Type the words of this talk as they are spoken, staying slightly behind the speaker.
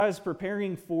I was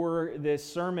preparing for this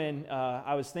sermon,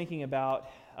 I was thinking about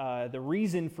the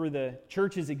reason for the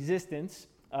church's existence,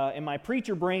 and my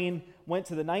preacher brain went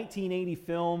to the 1980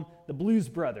 film The Blues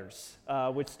Brothers,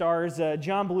 which stars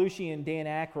John Belushi and Dan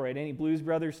Aykroyd. Any Blues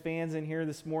Brothers fans in here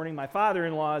this morning? My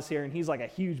father-in-law is here, and he's like a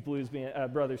huge Blues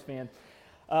Brothers fan.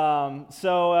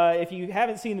 So if you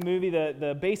haven't seen the movie,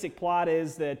 the basic plot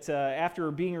is that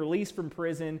after being released from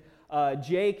prison,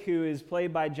 Jake, who is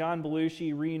played by John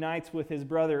Belushi, reunites with his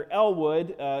brother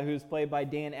Elwood, who is played by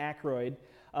Dan Aykroyd.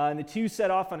 And the two set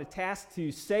off on a task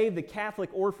to save the Catholic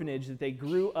orphanage that they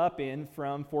grew up in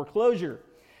from foreclosure.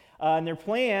 And their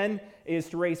plan is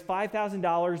to raise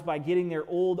 $5,000 by getting their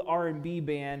old R&B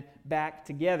band back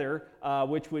together,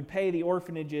 which would pay the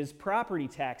orphanage's property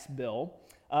tax bill.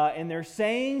 And they're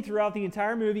saying throughout the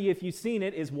entire movie, if you've seen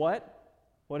it, is what?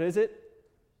 What is it?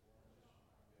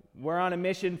 We're on a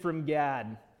mission from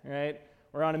God, right?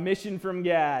 We're on a mission from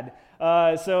God.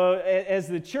 So as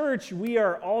the church, we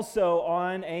are also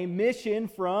on a mission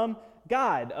from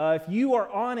God. If you are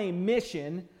on a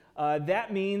mission,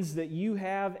 that means that you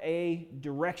have a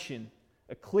direction,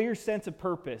 a clear sense of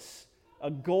purpose,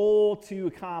 a goal to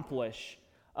accomplish.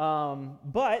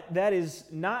 But that is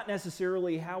not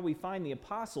necessarily how we find the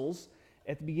apostles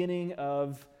at the beginning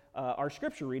of our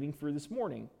scripture reading for this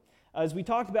morning. As we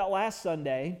talked about last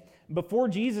Sunday, before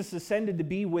Jesus ascended to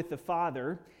be with the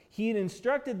Father, he had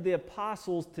instructed the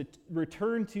apostles to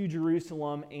return to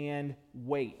Jerusalem and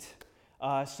wait.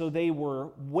 So they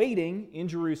were waiting in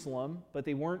Jerusalem, but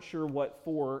they weren't sure what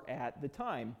for at the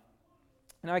time.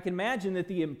 And I can imagine that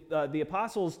the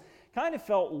apostles kind of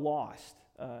felt lost,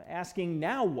 asking,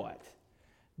 now what?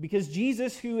 Because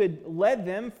Jesus, who had led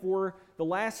them for the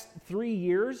last 3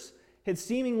 years, had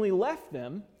seemingly left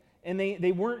them, and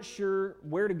they weren't sure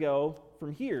where to go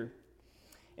from here.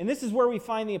 And this is where we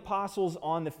find the apostles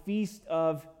on the Feast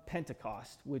of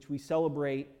Pentecost, which we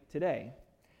celebrate today.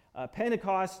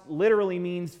 Pentecost literally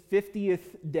means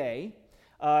 50th day,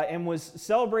 and was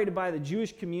celebrated by the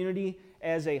Jewish community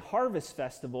as a harvest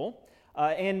festival,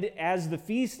 and as the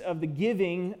feast of the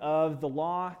giving of the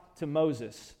law to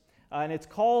Moses. And it's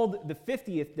called the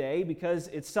 50th day because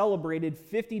it's celebrated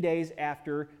 50 days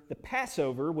after the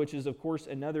Passover, which is, of course,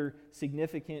 another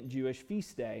significant Jewish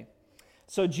feast day.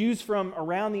 So Jews from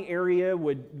around the area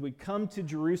would come to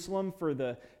Jerusalem for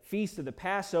the feast of the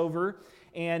Passover,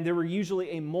 and there were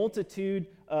usually a multitude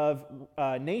of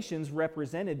nations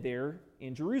represented there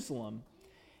in Jerusalem.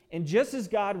 And just as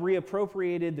God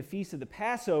reappropriated the feast of the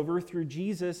Passover through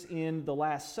Jesus in the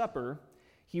Last Supper,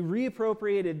 he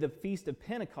reappropriated the Feast of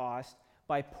Pentecost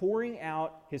by pouring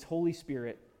out his Holy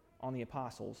Spirit on the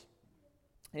apostles.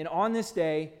 And on this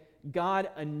day, God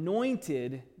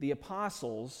anointed the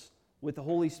apostles with the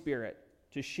Holy Spirit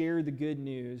to share the good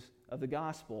news of the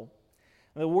gospel.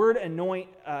 The word anoint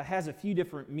has a few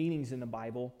different meanings in the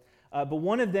Bible, but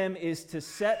one of them is to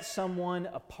set someone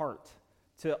apart,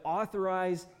 to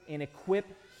authorize and equip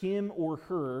him or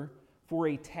her for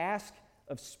a task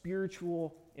of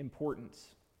spiritual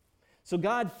importance. So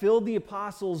God filled the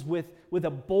apostles with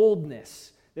a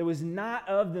boldness that was not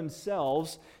of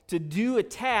themselves to do a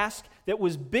task that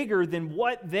was bigger than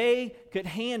what they could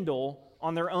handle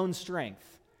on their own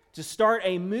strength, to start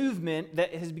a movement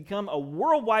that has become a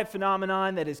worldwide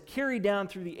phenomenon that is carried down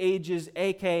through the ages,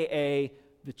 aka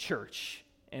the church.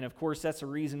 And of course, that's the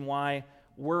reason why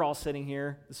we're all sitting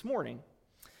here this morning.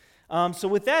 So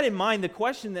with that in mind, the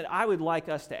question that I would like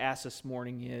us to ask this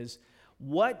morning is,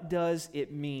 what does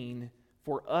it mean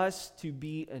for us to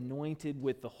be anointed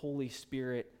with the Holy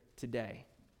Spirit today?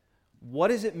 What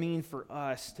does it mean for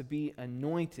us to be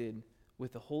anointed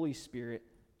with the Holy Spirit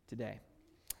today?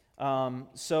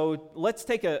 So let's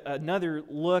take another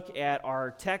look at our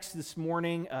text this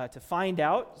morning to find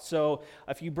out. So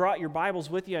if you brought your Bibles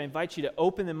with you, I invite you to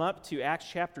open them up to Acts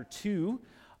chapter 2.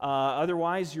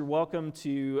 Otherwise, you're welcome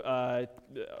to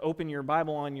open your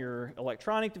Bible on your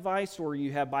electronic device, or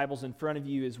you have Bibles in front of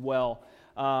you as well.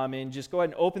 And just go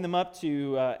ahead and open them up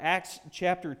to Acts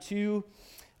chapter 2,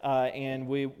 and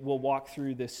we will walk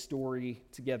through this story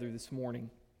together this morning.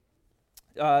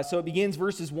 So it begins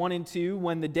verses 1 and 2.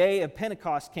 When the day of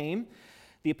Pentecost came,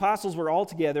 the apostles were all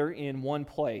together in one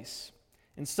place.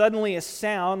 And suddenly a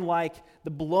sound like the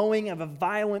blowing of a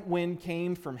violent wind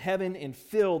came from heaven and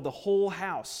filled the whole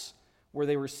house where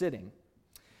they were sitting.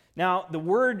 Now, the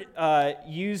word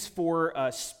used for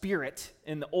spirit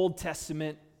in the Old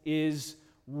Testament is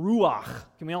ruach.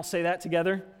 Can we all say that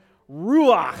together?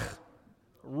 Ruach.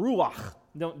 Ruach.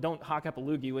 Don't hawk up a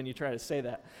loogie when you try to say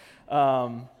that.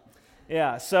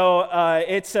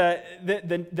 It's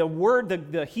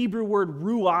the Hebrew word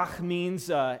ruach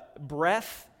means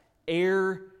breath,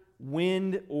 air,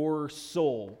 wind or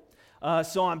soul.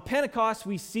 So on Pentecost,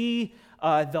 we see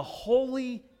the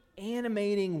holy,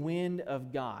 animating wind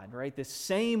of God, right? The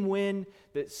same wind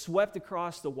that swept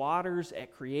across the waters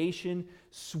at creation,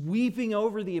 sweeping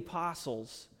over the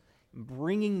apostles,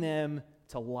 bringing them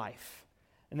to life.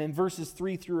 And then verses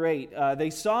 3 through 8, they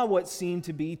saw what seemed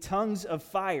to be tongues of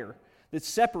fire that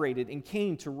separated and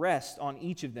came to rest on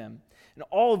each of them. And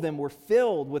all of them were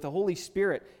filled with the Holy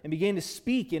Spirit and began to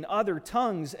speak in other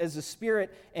tongues as the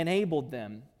Spirit enabled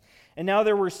them. And now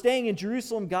there were staying in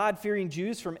Jerusalem God-fearing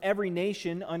Jews from every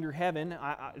nation under heaven.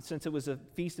 Since it was a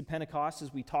feast of Pentecost,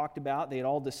 as we talked about, they had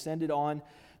all descended on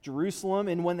Jerusalem.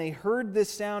 And when they heard this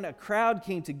sound, a crowd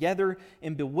came together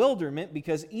in bewilderment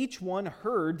because each one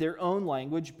heard their own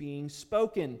language being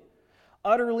spoken.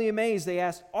 Utterly amazed, they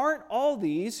asked, "Aren't all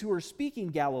these who are speaking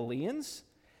Galileans?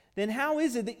 Then how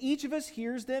is it that each of us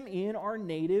hears them in our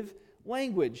native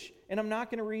language?" And I'm not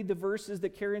going to read the verses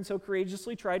that Karen so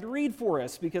courageously tried to read for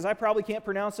us because I probably can't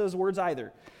pronounce those words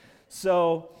either.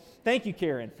 So thank you,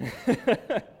 Karen.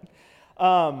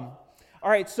 All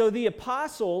right, so the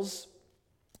apostles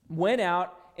went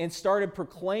out and started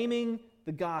proclaiming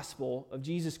the gospel of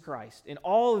Jesus Christ in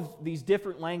all of these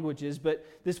different languages, but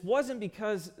this wasn't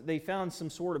because they found some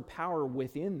sort of power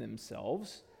within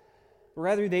themselves.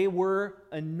 Rather, they were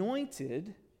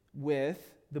anointed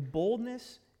with the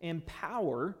boldness and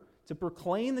power to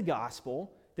proclaim the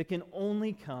gospel that can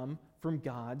only come from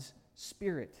God's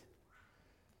Spirit.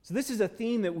 So this is a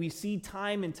theme that we see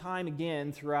time and time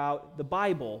again throughout the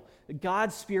Bible.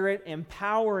 God's Spirit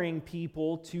empowering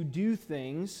people to do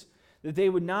things that they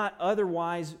would not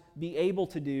otherwise be able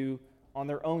to do on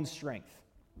their own strength.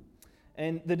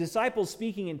 And the disciples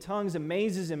speaking in tongues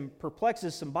amazes and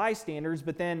perplexes some bystanders,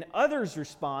 but then others'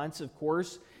 response, of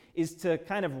course, is to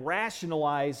kind of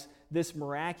rationalize this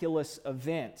miraculous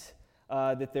event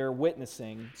that they're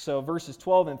witnessing. So verses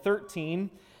 12 and 13,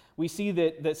 we see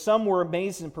that some were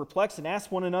amazed and perplexed and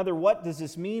asked one another, "What does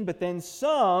this mean?" But then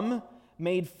some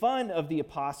made fun of the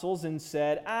apostles and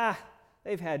said,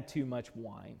 they've had too much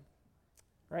wine.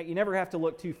 Right? You never have to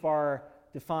look too far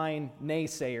to find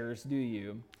naysayers, do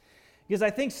you? Because I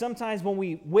think sometimes when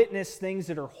we witness things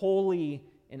that are holy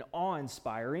and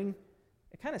awe-inspiring,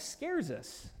 it kind of scares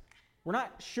us. We're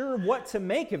not sure what to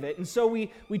make of it, and so we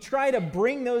try to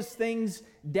bring those things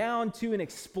down to an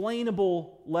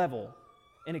explainable level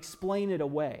and explain it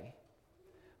away.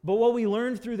 But what we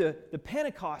learned through the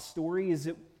Pentecost story is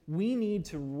that we need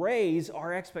to raise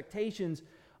our expectations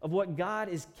of what God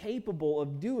is capable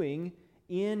of doing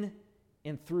in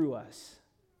and through us.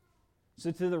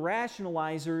 So to the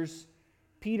rationalizers,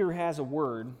 Peter has a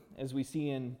word, as we see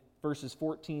in verses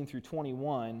 14 through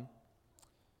 21.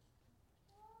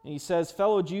 And he says,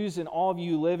 "Fellow Jews and all of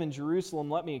you who live in Jerusalem,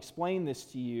 let me explain this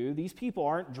to you. These people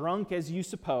aren't drunk as you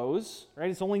suppose, right?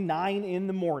 It's only 9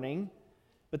 in.m.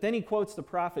 But then he quotes the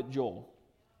prophet Joel,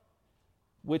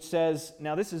 which says,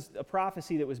 now this is a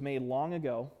prophecy that was made long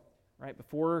ago, right?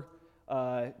 Before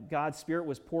God's Spirit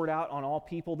was poured out on all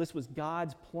people. This was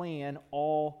God's plan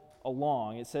all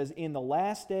along. It says, "In the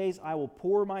last days I will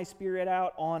pour my Spirit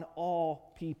out on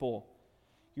all people.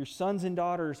 Your sons and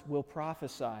daughters will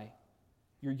prophesy.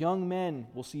 Your young men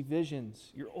will see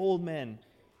visions. Your old men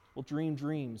will dream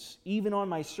dreams. Even on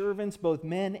my servants, both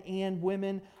men and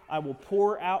women, I will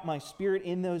pour out my Spirit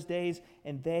in those days,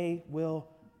 and they will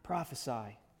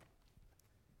prophesy."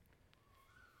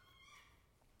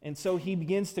 And so he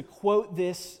begins to quote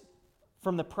this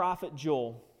from the prophet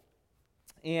Joel.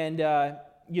 And,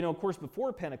 of course,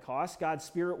 before Pentecost, God's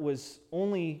Spirit was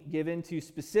only given to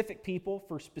specific people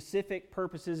for specific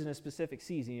purposes in a specific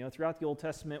season. Throughout the Old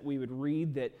Testament, we would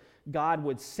read that God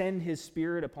would send His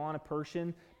Spirit upon a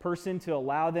person to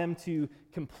allow them to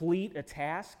complete a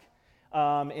task.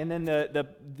 And then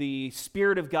the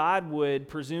Spirit of God would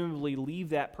presumably leave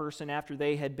that person after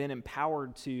they had been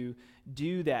empowered to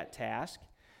do that task.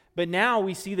 But now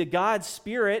we see that God's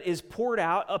Spirit is poured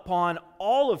out upon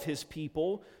all of His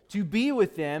people to be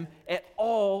with them at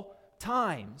all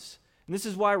times. And this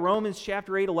is why Romans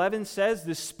chapter 8:11 says,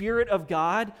 "The Spirit of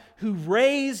God who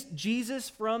raised Jesus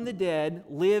from the dead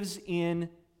lives in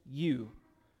you."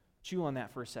 Chew on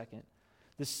that for a second.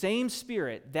 The same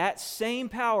Spirit, that same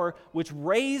power which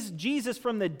raised Jesus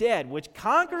from the dead, which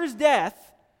conquers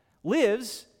death,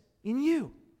 lives in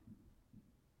you.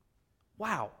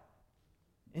 Wow.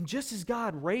 And just as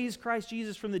God raised Christ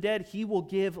Jesus from the dead, He will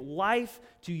give life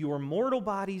to your mortal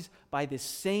bodies by the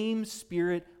same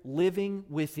Spirit living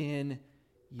within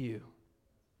you.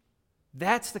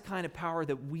 That's the kind of power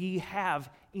that we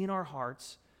have in our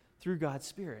hearts through God's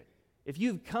Spirit. If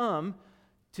you've come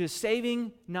to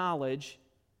saving knowledge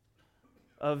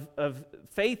of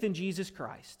faith in Jesus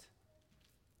Christ,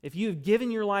 if you have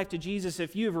given your life to Jesus,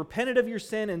 if you have repented of your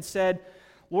sin and said,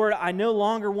 Lord, I no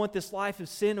longer want this life of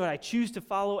sin, but I choose to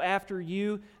follow after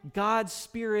you, God's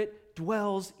Spirit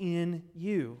dwells in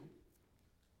you.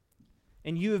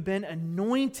 And you have been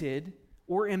anointed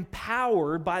or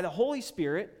empowered by the Holy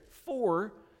Spirit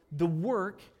for the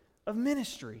work of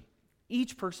ministry.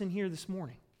 Each person here this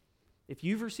morning. If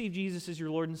you've received Jesus as your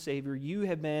Lord and Savior, you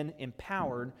have been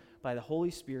empowered by the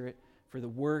Holy Spirit for the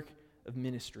work of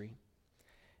ministry.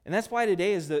 And that's why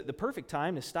today is the perfect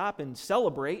time to stop and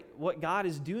celebrate what God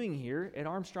is doing here at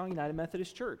Armstrong United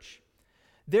Methodist Church.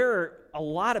 There are a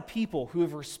lot of people who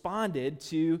have responded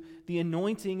to the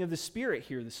anointing of the Spirit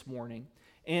here this morning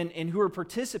and who are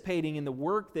participating in the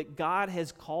work that God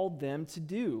has called them to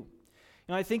do.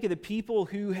 You know, I think of the people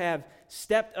who have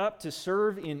stepped up to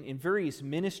serve in various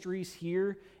ministries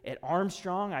here at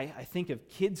Armstrong. I think of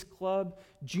Kids Club,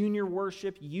 Junior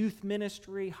Worship, Youth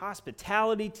Ministry,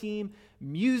 Hospitality Team,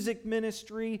 Music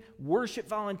Ministry, Worship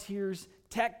Volunteers,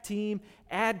 Tech Team,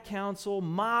 Ad Council,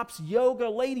 MOPS, Yoga,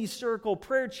 Ladies Circle,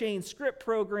 Prayer Chain, Script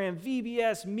Program,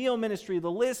 VBS, Meal Ministry. The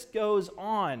list goes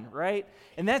on, right?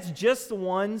 And that's just the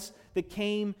ones that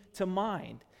came to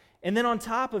mind. And then on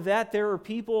top of that, there are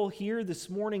people here this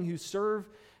morning who serve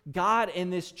God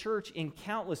and this church in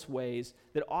countless ways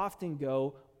that often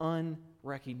go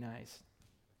unrecognized.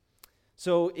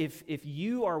 So if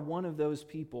you are one of those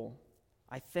people,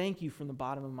 I thank you from the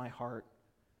bottom of my heart.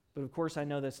 But of course, I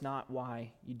know that's not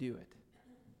why you do it.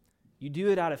 You do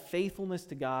it out of faithfulness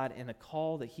to God and the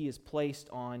call that He has placed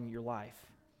on your life.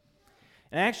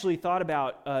 And I actually thought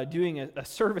about doing a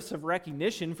service of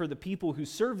recognition for the people who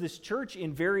serve this church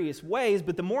in various ways,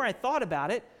 but the more I thought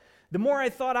about it, the more I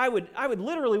thought I would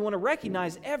literally want to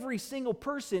recognize every single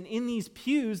person in these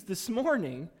pews this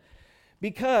morning,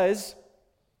 because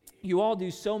you all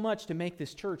do so much to make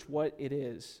this church what it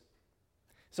is.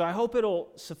 So I hope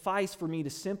it'll suffice for me to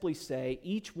simply say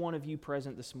each one of you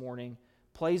present this morning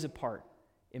plays a part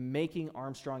in making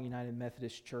Armstrong United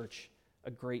Methodist Church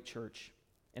a great church.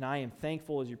 And I am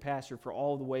thankful as your pastor for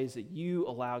all the ways that you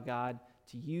allow God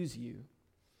to use you.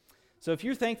 So if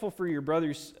you're thankful for your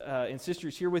brothers and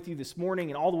sisters here with you this morning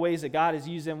and all the ways that God has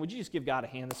used them, would you just give God a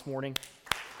hand this morning?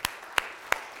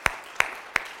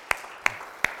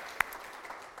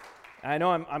 I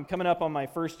know I'm coming up on my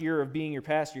first year of being your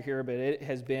pastor here, but it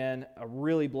has been a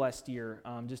really blessed year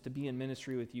just to be in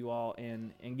ministry with you all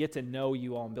and get to know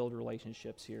you all and build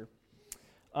relationships here.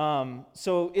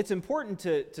 So it's important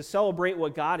to celebrate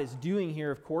what God is doing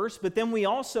here, of course, but then we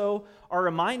also are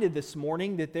reminded this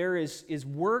morning that there is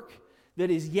work that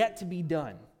is yet to be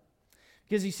done.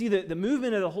 Because you see, the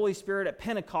movement of the Holy Spirit at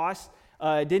Pentecost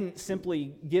didn't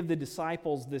simply give the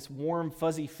disciples this warm,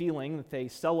 fuzzy feeling that they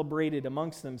celebrated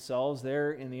amongst themselves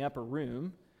there in the upper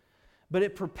room, but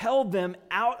it propelled them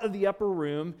out of the upper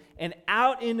room and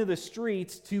out into the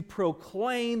streets to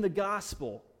proclaim the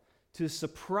gospel to a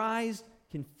surprised,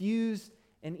 confused,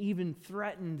 and even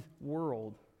threatened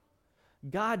world.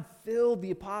 God filled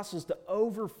the apostles to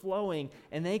overflowing,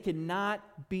 and they could not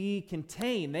be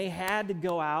contained. They had to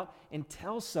go out and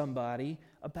tell somebody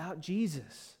about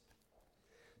Jesus.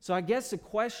 So I guess the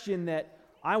question that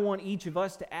I want each of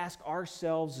us to ask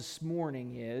ourselves this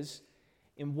morning is,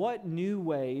 in what new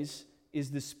ways is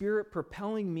the Spirit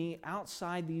propelling me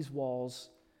outside these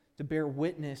walls to bear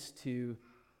witness to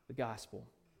the gospel?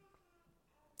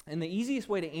 And the easiest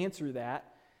way to answer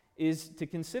that is to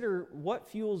consider what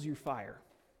fuels your fire.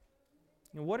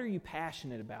 You know, what are you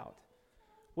passionate about?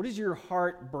 What does your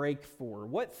heart break for?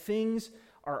 What things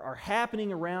are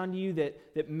happening around you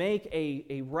that make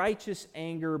a righteous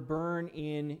anger burn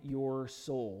in your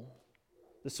soul?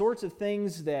 The sorts of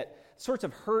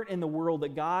hurt in the world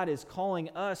that God is calling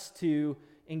us to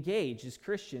engage as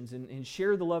Christians and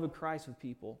share the love of Christ with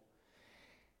people.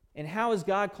 And how is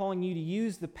God calling you to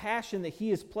use the passion that He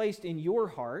has placed in your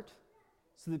heart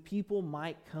so that people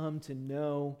might come to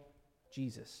know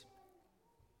Jesus?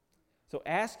 So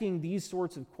asking these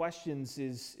sorts of questions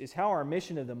is how our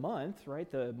mission of the month, right,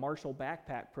 the Marshall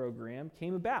Backpack Program,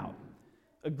 came about.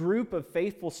 A group of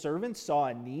faithful servants saw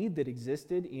a need that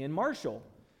existed in Marshall.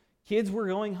 Kids were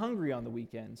going hungry on the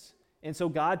weekends, and so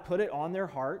God put it on their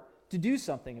heart to do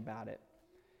something about it.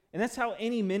 And that's how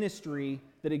any ministry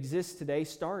that exists today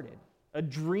started. A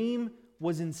dream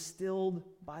was instilled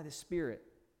by the Spirit,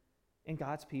 and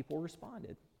God's people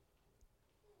responded.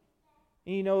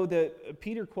 And you know,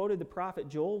 Peter quoted the prophet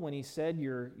Joel when he said,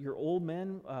 your old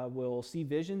men will see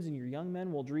visions and your young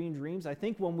men will dream dreams. I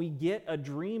think when we get a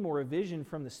dream or a vision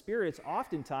from the Spirit, it's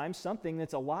oftentimes something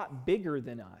that's a lot bigger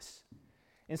than us.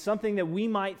 in something that we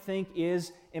might think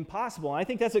is impossible. And I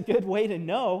think that's a good way to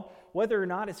know whether or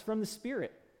not it's from the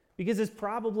Spirit, because it's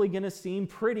probably going to seem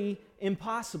pretty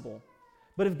impossible.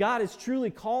 But if God is truly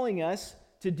calling us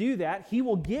to do that, He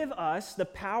will give us the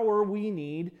power we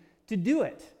need to do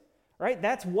it. Right?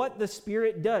 That's what the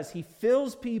Spirit does. He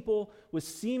fills people with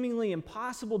seemingly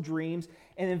impossible dreams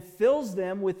and then fills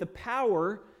them with the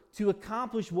power to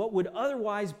accomplish what would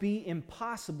otherwise be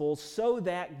impossible so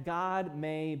that God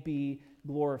may be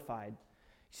glorified.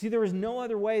 See, there was no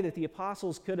other way that the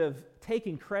apostles could have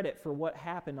taken credit for what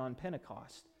happened on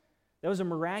Pentecost. That was a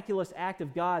miraculous act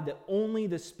of God that only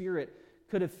the Spirit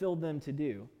could have filled them to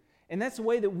do. And that's the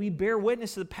way that we bear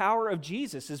witness to the power of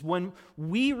Jesus, is when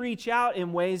we reach out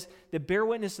in ways that bear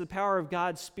witness to the power of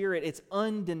God's Spirit, it's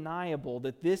undeniable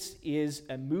that this is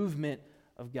a movement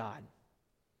of God.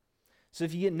 So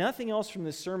if you get nothing else from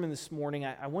this sermon this morning,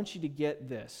 I want you to get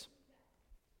this.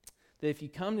 That if you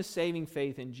come to saving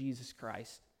faith in Jesus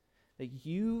Christ, that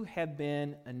you have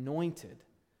been anointed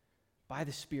by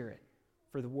the Spirit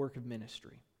for the work of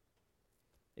ministry.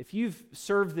 If you've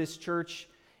served this church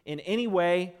in any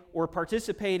way or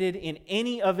participated in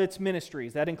any of its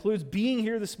ministries, that includes being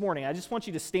here this morning, I just want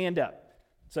you to stand up.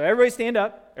 So everybody stand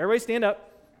up. Everybody stand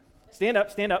up. Stand up,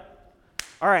 stand up.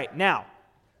 All right, now,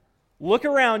 look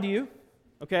around you,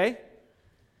 okay?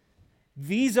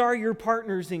 These are your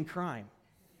partners in crime,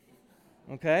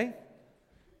 okay?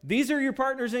 These are your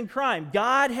partners in crime.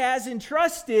 God has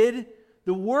entrusted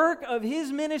the work of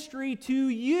His ministry to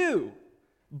you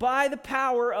by the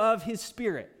power of His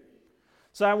Spirit.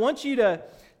 So I want you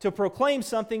to proclaim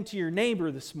something to your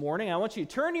neighbor this morning. I want you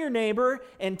to turn to your neighbor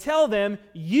and tell them,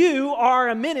 you are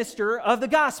a minister of the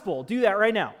gospel. Do that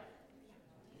right now.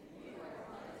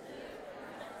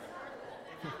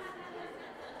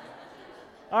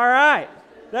 All right.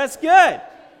 That's good.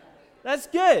 That's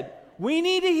good. We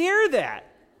need to hear that.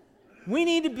 We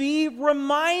need to be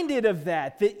reminded of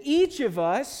that each of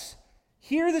us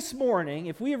here this morning,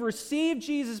 if we have received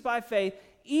Jesus by faith,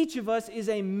 each of us is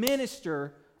a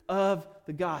minister of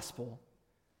the gospel.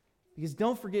 Because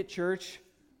don't forget, church,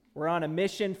 we're on a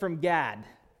mission from God,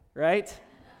 right?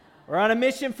 We're on a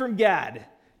mission from God.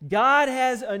 God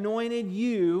has anointed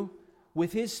you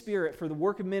with His Spirit for the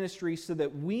work of ministry so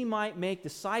that we might make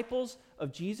disciples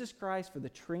of Jesus Christ for the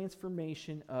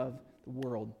transformation of the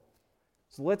world.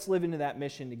 So let's live into that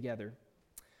mission together.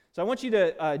 So I want you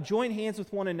to join hands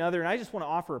with one another, and I just want to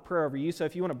offer a prayer over you. So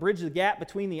if you want to bridge the gap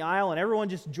between the aisle, and everyone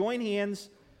just join hands,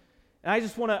 and I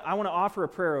want to offer a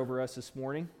prayer over us this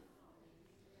morning.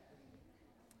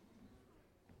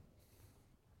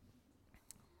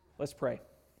 Let's pray.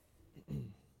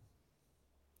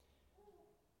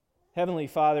 Heavenly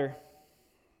Father,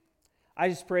 I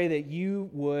just pray that you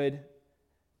would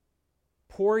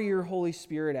pour your Holy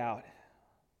Spirit out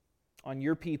on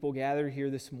your people gathered here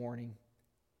this morning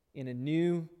in a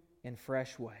new and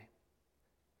fresh way.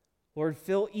 Lord,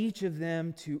 fill each of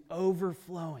them to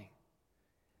overflowing,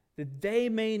 that they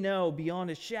may know beyond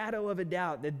a shadow of a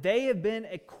doubt that they have been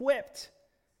equipped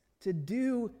to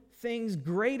do things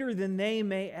greater than they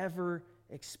may ever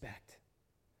expect.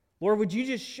 Lord, would you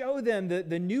just show them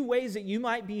the new ways that you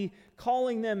might be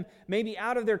calling them maybe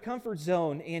out of their comfort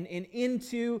zone and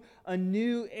into a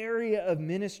new area of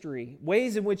ministry,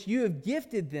 ways in which you have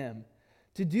gifted them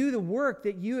to do the work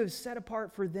that you have set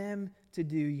apart for them to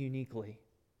do uniquely.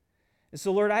 And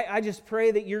so, Lord, I just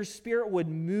pray that your Spirit would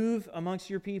move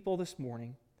amongst your people this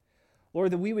morning.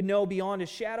 Lord, that we would know beyond a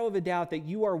shadow of a doubt that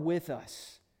you are with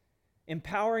us,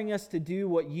 empowering us to do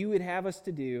what you would have us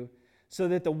to do, so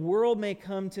that the world may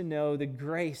come to know the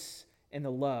grace and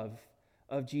the love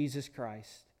of Jesus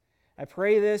Christ. I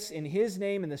pray this in His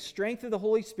name, in the strength of the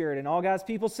Holy Spirit. And all God's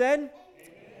people said,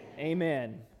 Amen.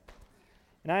 Amen.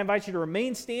 And I invite you to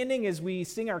remain standing as we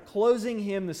sing our closing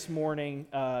hymn this morning,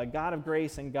 God of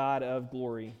Grace and God of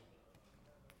Glory.